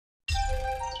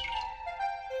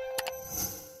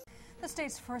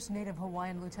state's first Native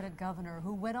Hawaiian lieutenant governor,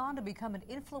 who went on to become an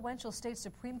influential state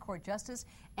Supreme Court justice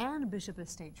and Bishop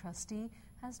Estate trustee,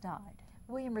 has died.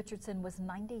 William Richardson was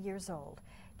 90 years old.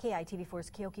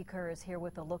 KITV4's Keoki Kerr is here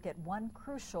with a look at one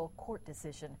crucial court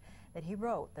decision that he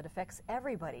wrote that affects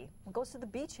everybody who goes to the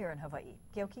beach here in Hawaii.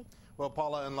 Keoki? Well,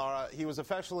 Paula and Laura, he was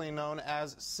affectionately known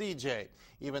as CJ,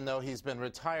 even though he's been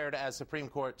retired as Supreme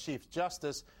Court Chief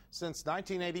Justice since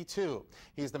 1982.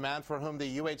 He's the man for whom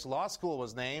the UH Law School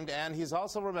was named, and he's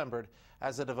also remembered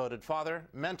as a devoted father,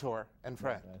 mentor, and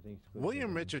friend.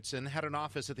 William Richardson had an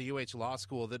office at the UH Law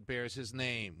School that bears his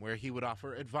name, where he would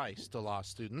offer advice to law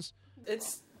students.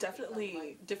 It's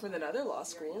definitely different than other law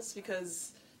schools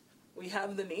because we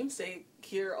have the namesake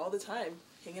here all the time,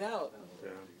 hanging out,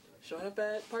 showing up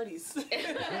at parties.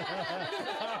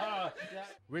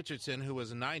 Richardson, who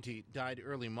was 90, died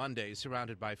early Monday,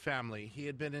 surrounded by family. He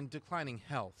had been in declining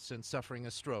health since suffering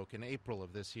a stroke in April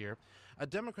of this year. A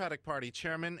Democratic Party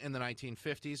chairman in the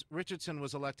 1950s, Richardson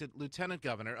was elected lieutenant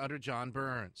governor under John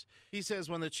Burns. He says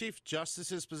when the Chief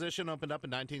Justice's position opened up in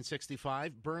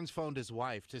 1965, Burns phoned his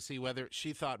wife to see whether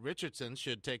she thought Richardson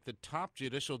should take the top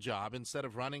judicial job instead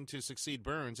of running to succeed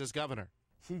Burns as governor.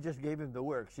 She just gave him the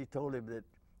work. She told him that,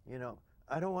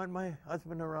 I don't want my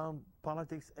husband around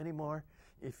politics anymore.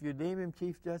 If you name him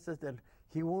Chief Justice, then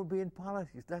he won't be in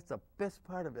politics. That's the best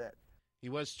part of that. He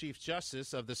was Chief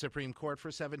Justice of the Supreme Court for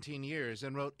 17 years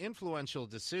and wrote influential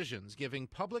decisions giving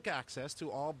public access to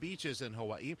all beaches in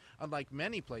Hawaii, unlike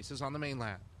many places on the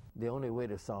mainland. The only way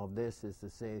to solve this is to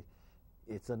say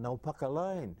it's a no-pucka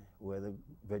line where the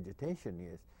vegetation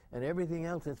is, and everything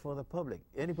else is for the public.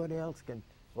 Anybody else can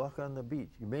walk on the beach.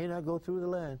 You may not go through the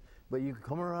land, but you can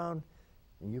come around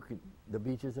and the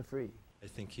beaches are free. I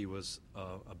think he was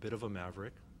a bit of a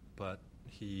maverick, but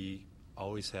he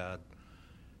always had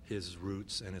his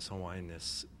roots and his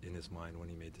Hawaiianness in his mind when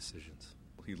he made decisions.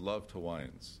 He loved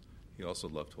Hawaiians. He also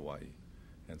loved Hawaii.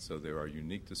 And so there are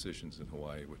unique decisions in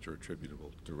Hawaii which are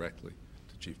attributable directly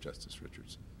to Chief Justice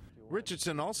Richardson.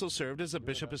 Richardson also served as a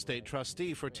Bishop Estate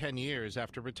trustee for 10 years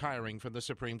after retiring from the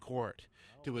Supreme Court.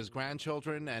 To his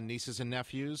grandchildren and nieces and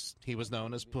nephews, he was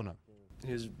known as Puna.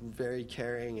 He was very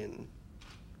caring and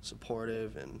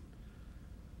supportive, and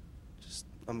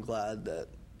I'm glad that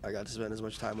I got to spend as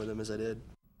much time with him as I did.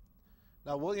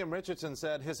 Now, William Richardson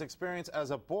said his experience as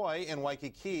a boy in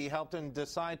Waikiki helped him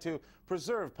decide to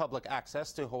preserve public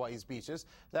access to Hawaii's beaches.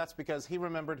 That's because he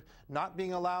remembered not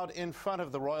being allowed in front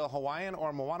of the Royal Hawaiian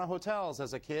or Moana hotels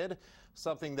as a kid,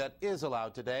 something that is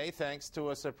allowed today thanks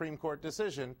to a Supreme Court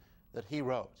decision that he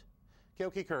wrote.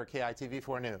 Keoki Kerr,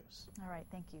 KITV4 News. All right,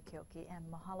 thank you, Keoki, and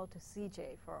mahalo to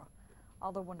CJ for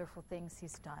all the wonderful things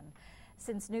he's done.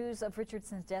 Since news of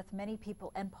Richardson's death, many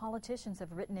people and politicians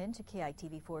have written into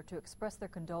KITV4 to express their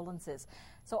condolences.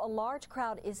 So a large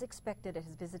crowd is expected at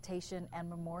his visitation and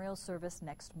memorial service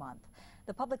next month.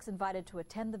 The public's invited to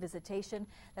attend the visitation.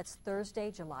 That's Thursday,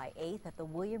 July 8th at the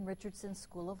William Richardson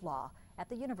School of Law at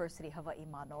the University of Hawaii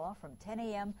Manoa from 10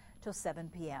 a.m. till 7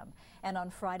 p.m. And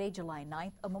on Friday, July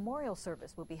 9th, a memorial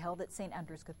service will be held at St.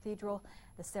 Andrew's Cathedral.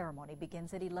 The ceremony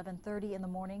begins at 11:30 in the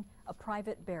morning. A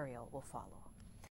private burial will follow.